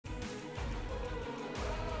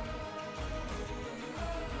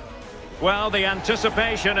Well, the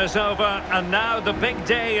anticipation is over, and now the big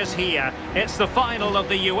day is here. It's the final of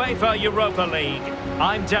the UEFA Europa League.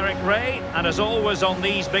 I'm Derek Ray, and as always on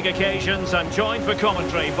these big occasions, I'm joined for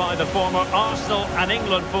commentary by the former Arsenal and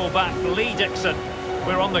England fullback Lee Dixon.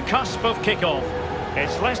 We're on the cusp of kick-off.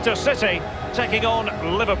 It's Leicester City taking on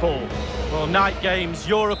Liverpool. Well, night games,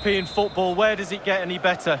 European football, where does it get any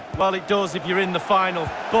better? Well, it does if you're in the final.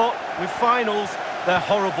 But with finals, they're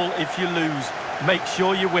horrible if you lose. Make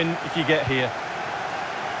sure you win if you get here.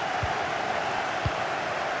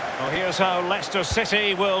 Well, here's how Leicester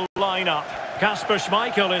City will line up. Kasper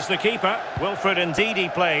Schmeichel is the keeper. Wilfred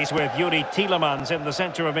Ndidi plays with Yuri Tielemans in the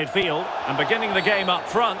centre of midfield. And beginning the game up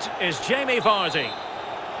front is Jamie Vardy.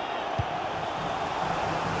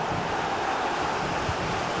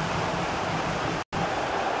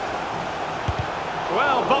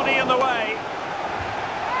 Well, body in the way.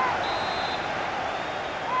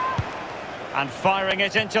 And firing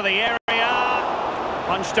it into the area.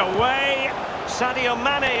 Punched away. Sadio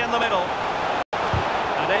Mane in the middle.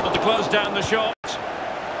 And able to close down the shot.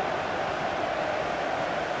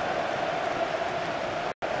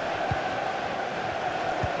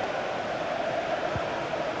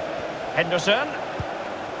 Henderson.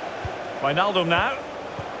 Wijnaldum now.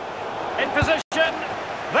 In position.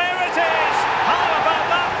 There it is. How about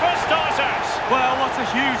that for starters? Well, what a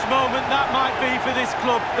huge moment that might be for this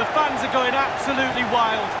club. The fans are going absolutely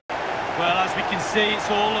wild. Well, as we can see, it's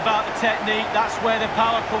all about the technique. That's where the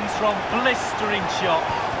power comes from. Blistering shot.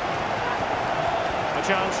 A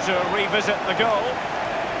chance to revisit the goal.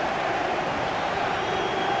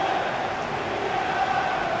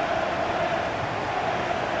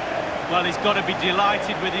 Well, he's got to be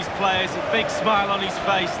delighted with his players. A big smile on his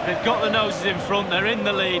face. They've got the noses in front. They're in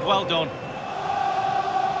the lead. Well done.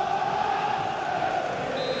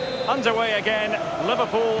 Underway again.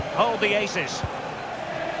 Liverpool hold the aces.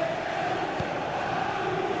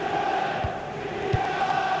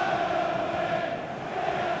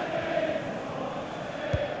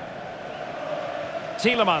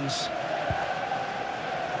 Tielemans.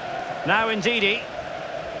 Now Ndidi.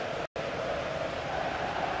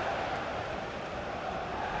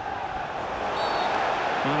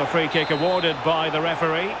 And a free kick awarded by the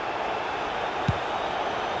referee.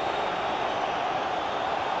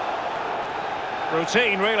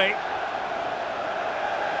 Routine, really.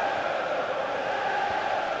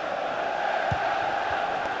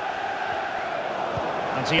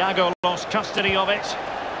 And Thiago lost custody of it.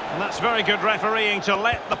 And that's very good refereeing to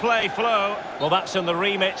let the play flow. Well, that's in the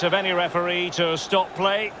remit of any referee to stop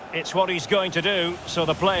play. It's what he's going to do, so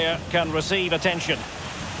the player can receive attention.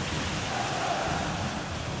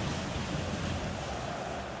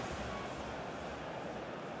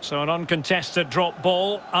 So an uncontested drop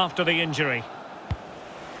ball after the injury.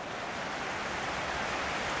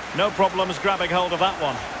 No problems grabbing hold of that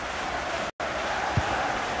one.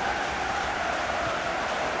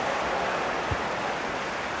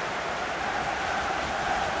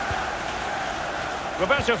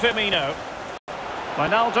 Roberto Firmino.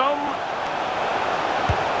 Wijnaldum.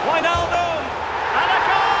 Wijnaldum! And a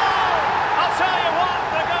goal! I'll tell you what,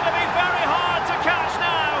 they're going to be very hard to catch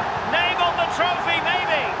now. Name on the trophy,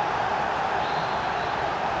 maybe.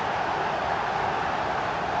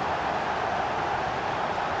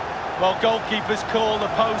 Well, goalkeepers call the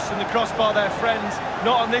post and the crossbar their friends.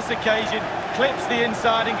 Not on this occasion. Clips the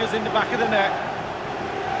inside and goes in the back of the net.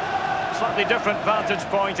 Slightly different vantage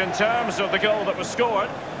point in terms of the goal that was scored.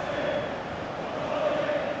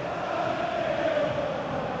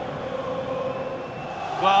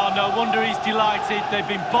 Well, no wonder he's delighted. They've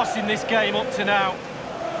been bossing this game up to now.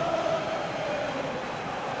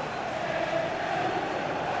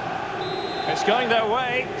 It's going their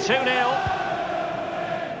way, 2-0.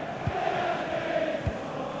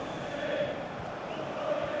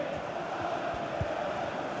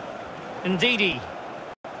 Ndidi.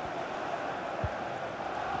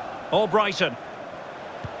 Albrighton.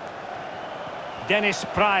 Dennis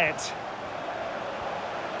Praet.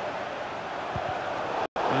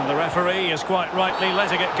 And the referee is quite rightly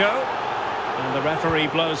letting it go. And the referee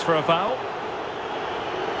blows for a foul.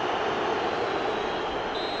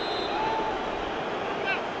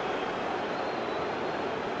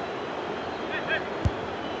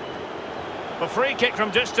 The free kick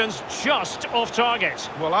from distance just off target.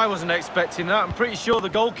 Well, I wasn't expecting that. I'm pretty sure the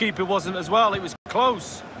goalkeeper wasn't as well. It was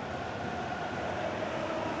close.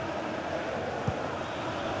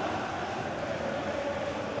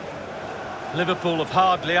 Liverpool have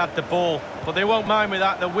hardly had the ball, but they won't mind with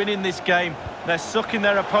that. They're winning this game. They're sucking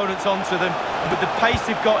their opponents onto them. And with the pace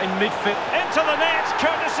they've got in midfield... Into the net,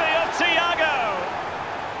 courtesy of Thiago.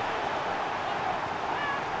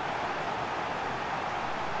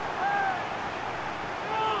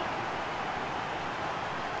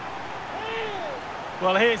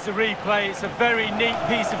 here's the replay. It's a very neat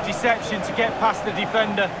piece of deception to get past the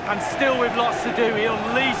defender, and still with lots to do, he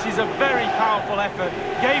unleashes a very powerful effort,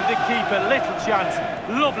 gave the keeper little chance.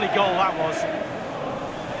 Lovely goal that was.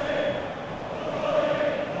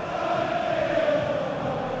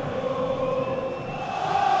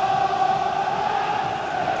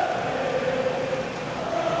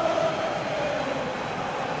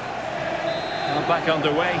 Back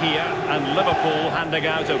underway here, and Liverpool handing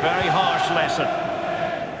out a very harsh lesson.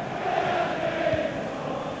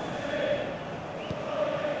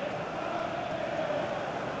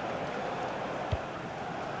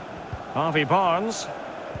 Harvey Barnes.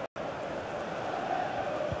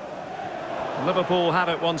 Liverpool have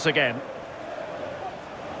it once again.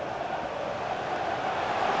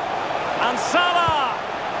 And Salah!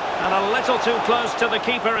 And a little too close to the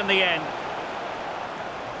keeper in the end.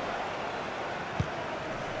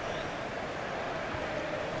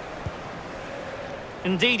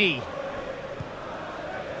 Ndidi.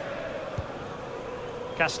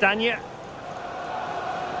 Castagne.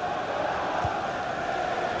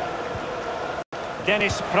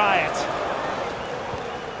 Dennis Pryatt.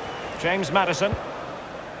 James Maddison.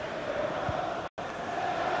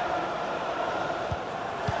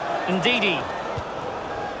 Ndidi.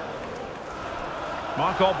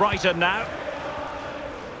 Mark Albrighton now.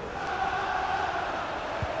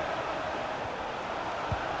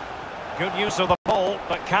 Good use of the ball,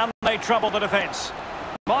 but can they trouble the defence?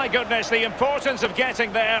 My goodness, the importance of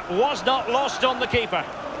getting there was not lost on the keeper.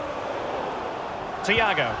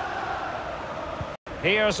 Thiago.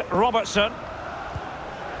 Here's Robertson.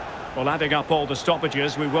 Well, adding up all the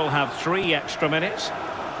stoppages, we will have 3 extra minutes.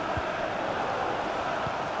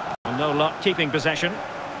 And no luck keeping possession.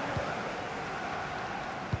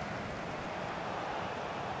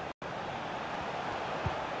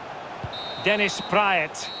 Dennis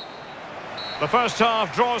Pryatt. The first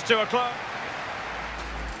half draws to a close.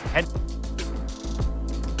 And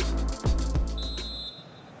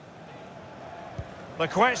the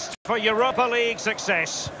quest for Europa League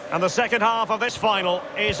success, and the second half of this final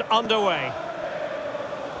is underway.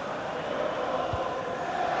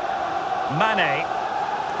 Mane.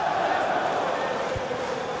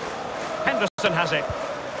 Henderson has it.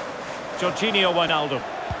 Jorginho Wijnaldum.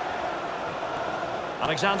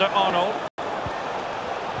 Alexander-Arnold.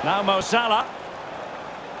 Now Mo Salah.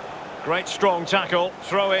 Great strong tackle,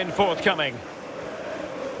 throw in forthcoming.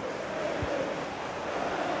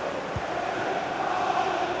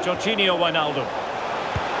 Jorginho Wijnaldum.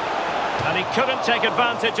 And he couldn't take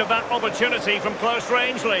advantage of that opportunity from close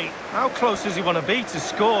range, Lee. How close does he want to be to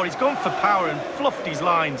score? He's gone for power and fluffed his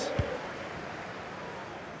lines.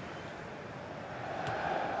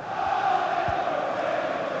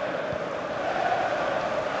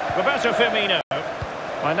 Roberto Firmino.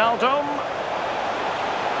 Wijnaldum.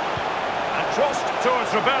 And crossed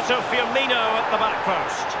towards Roberto Firmino at the back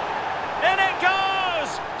post. In it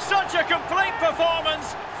goes! Such a complete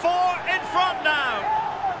performance. 4 in front now.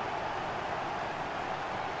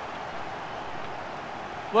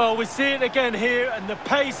 Well, we see it again here, and the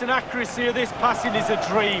pace and accuracy of this passing is a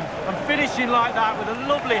dream. And finishing like that with a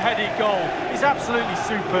lovely headed goal is absolutely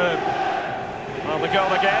superb. Well, the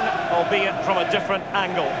goal again, albeit from a different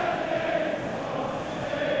angle.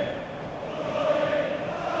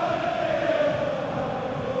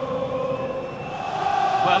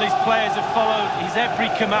 Well, his players have followed his every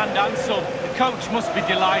command and some. The coach must be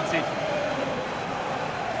delighted.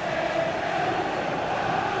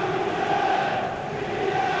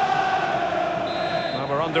 Well,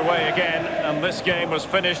 we're underway again, and this game was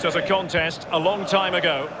finished as a contest a long time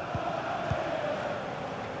ago.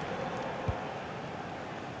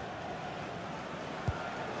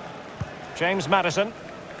 James Maddison.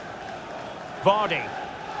 Vardy.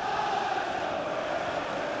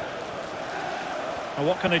 And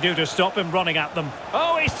what can they do to stop him running at them?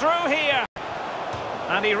 Oh, he's through here!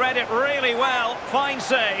 And he read it really well. Fine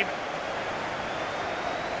save.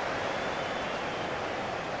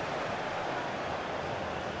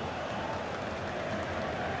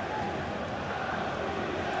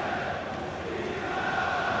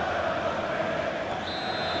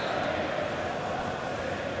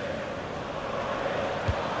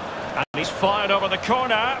 And he's fired over the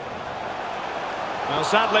corner. Well,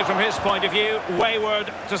 sadly, from his point of view,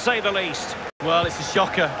 wayward, to say the least. Well, it's a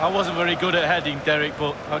shocker. I wasn't very good at heading, Derek,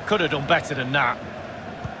 but I could have done better than that.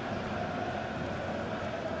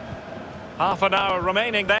 Half an hour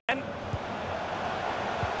remaining then.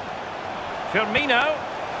 Firmino.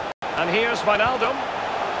 And here's Wijnaldum.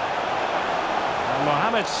 And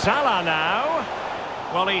Mohamed Salah now.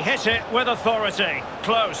 Well, he hit it with authority.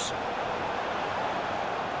 Close.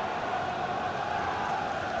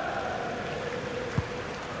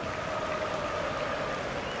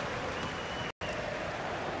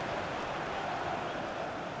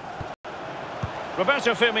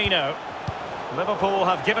 Roberto Firmino. Liverpool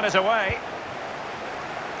have given it away.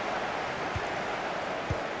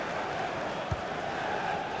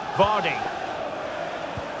 Vardy.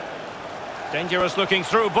 Dangerous looking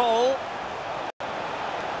through ball.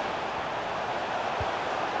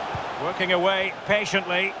 Working away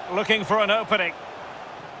patiently, looking for an opening.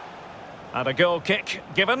 And a goal kick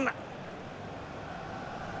given.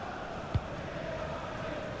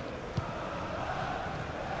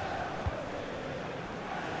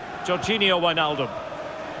 Jorginho Wijnaldum.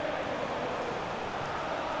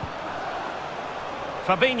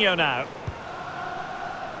 Fabinho now.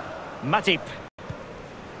 Matip.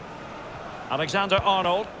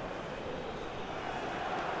 Alexander-Arnold.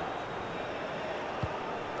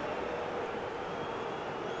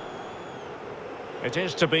 It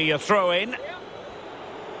is to be a throw-in.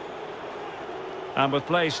 And with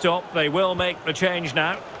play stopped, they will make the change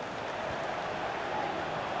now.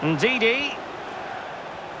 Ndidi.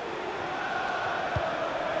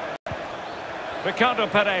 Ricardo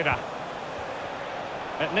Pereira.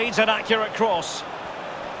 It needs an accurate cross.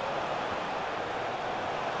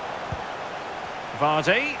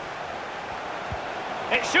 Vardy.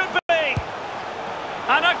 It should be!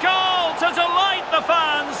 And a goal to delight the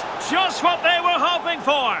fans! Just what they were hoping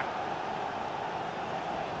for!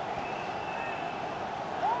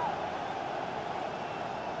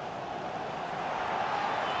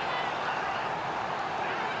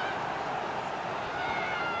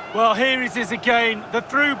 Well, here it is again. The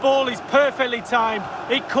through ball is perfectly timed.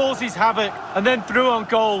 It causes havoc. And then through on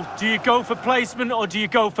goal. Do you go for placement or do you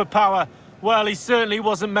go for power? Well, he certainly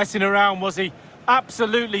wasn't messing around, was he?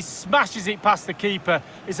 Absolutely smashes it past the keeper.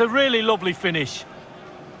 It's a really lovely finish.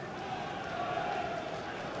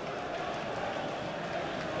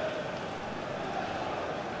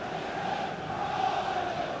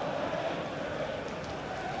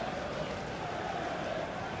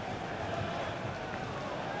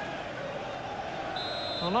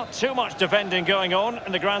 Well, not too much defending going on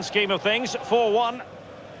in the grand scheme of things. 4-1.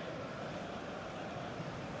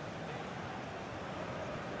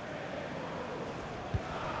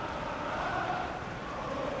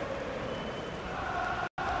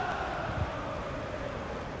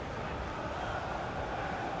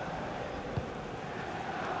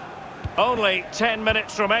 Only 10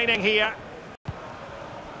 minutes remaining here.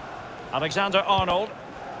 Alexander-Arnold.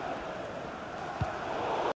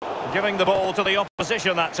 Giving the ball to the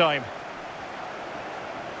opposition that time.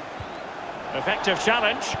 Effective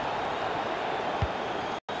challenge.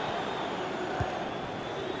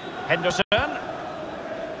 Henderson.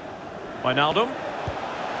 Wijnaldum.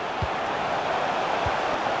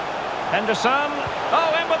 Henderson.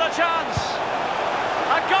 Oh, in with a chance.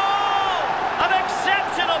 A goal! An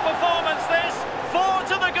exceptional performance this. 4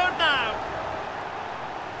 to the good now.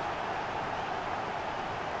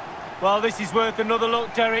 Well, this is worth another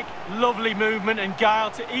look, Derek. Lovely movement and guile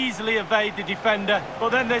to easily evade the defender. But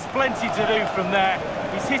then there's plenty to do from there.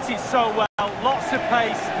 He's hit it so well. Lots of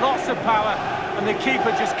pace, lots of power. And the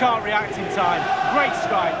keeper just can't react in time. Great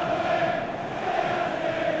strike.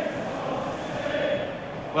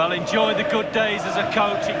 Well, enjoy the good days as a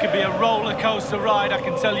coach. It could be a roller coaster ride, I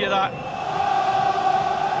can tell you that.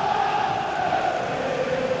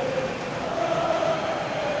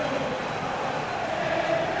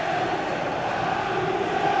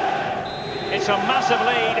 It's a massive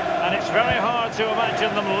lead, and it's very hard to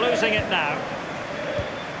imagine them losing it now.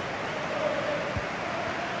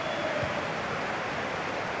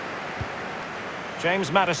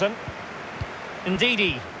 James Maddison.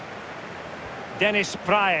 Ndidi. Dennis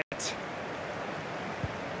Praet.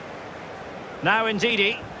 Now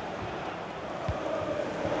Ndidi.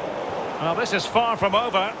 Well, this is far from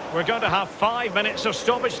over. We're going to have 5 minutes of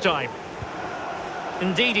stoppage time.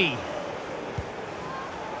 Ndidi.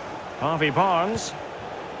 Harvey Barnes.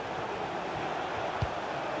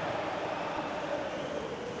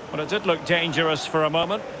 Well, it did look dangerous for a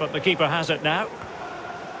moment, but the keeper has it now.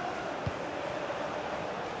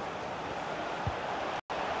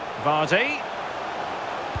 Vardy.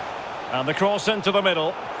 And the cross into the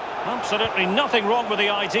middle. Absolutely nothing wrong with the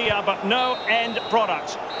idea, but no end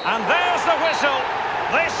product. And there's the whistle.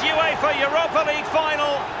 This UEFA Europa League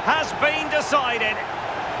final has been decided.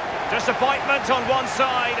 Disappointment on one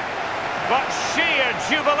side, but sheer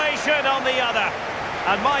jubilation on the other.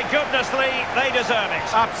 And my goodness, Lee, they deserve it.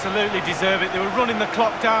 Absolutely deserve it. They were running the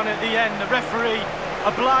clock down at the end. The referee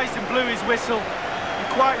obliged and blew his whistle. And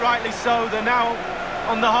quite rightly so. They're now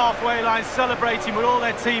on the halfway line celebrating with all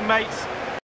their teammates.